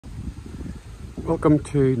Welcome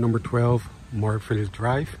to number 12 Marlfield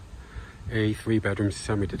Drive, a 3-bedroom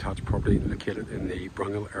semi-detached property located in the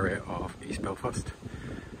Brungle area of East Belfast.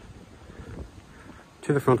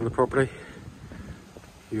 To the front of the property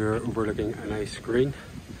you're overlooking a nice green,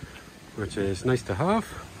 which is nice to have.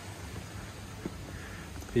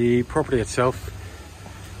 The property itself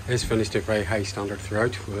is finished to a very high standard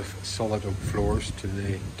throughout, with solid oak floors to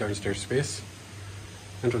the downstairs space.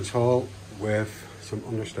 Entrance hall with some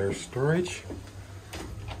understairs storage,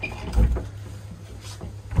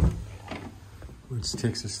 which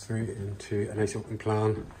takes us through into a nice open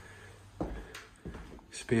plan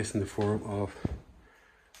space in the form of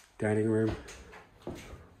dining room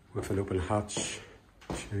with an open hatch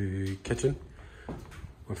to kitchen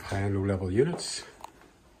with high and low level units.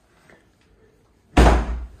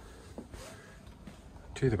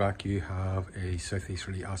 To the back you have a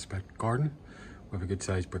southeasterly aspect garden with a good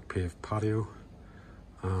sized brick paved patio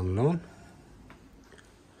and lawn.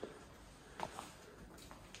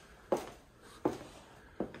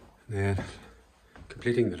 Then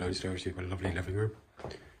completing the downstairs you have a lovely living room,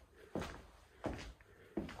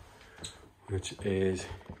 which is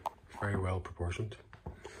very well proportioned.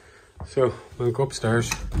 So we'll go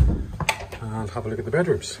upstairs and have a look at the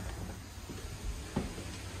bedrooms.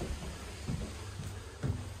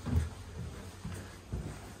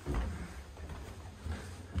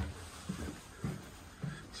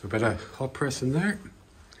 So a bit of hot press in there,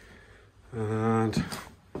 and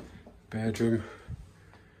bedroom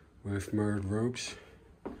with mirrored robes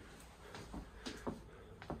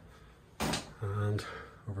and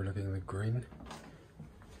overlooking the green.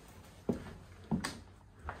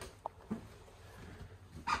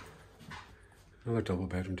 Another double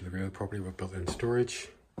bedroom to the rear of the property with built-in storage.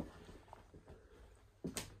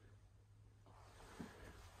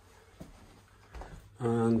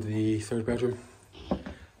 And the third bedroom,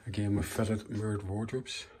 again with fitted mirrored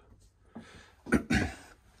wardrobes.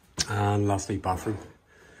 And lastly, bathroom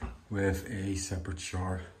with a separate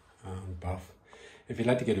shower and bath. If you'd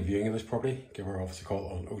like to get a viewing of this property, give our office a call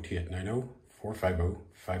on 02890 450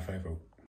 550.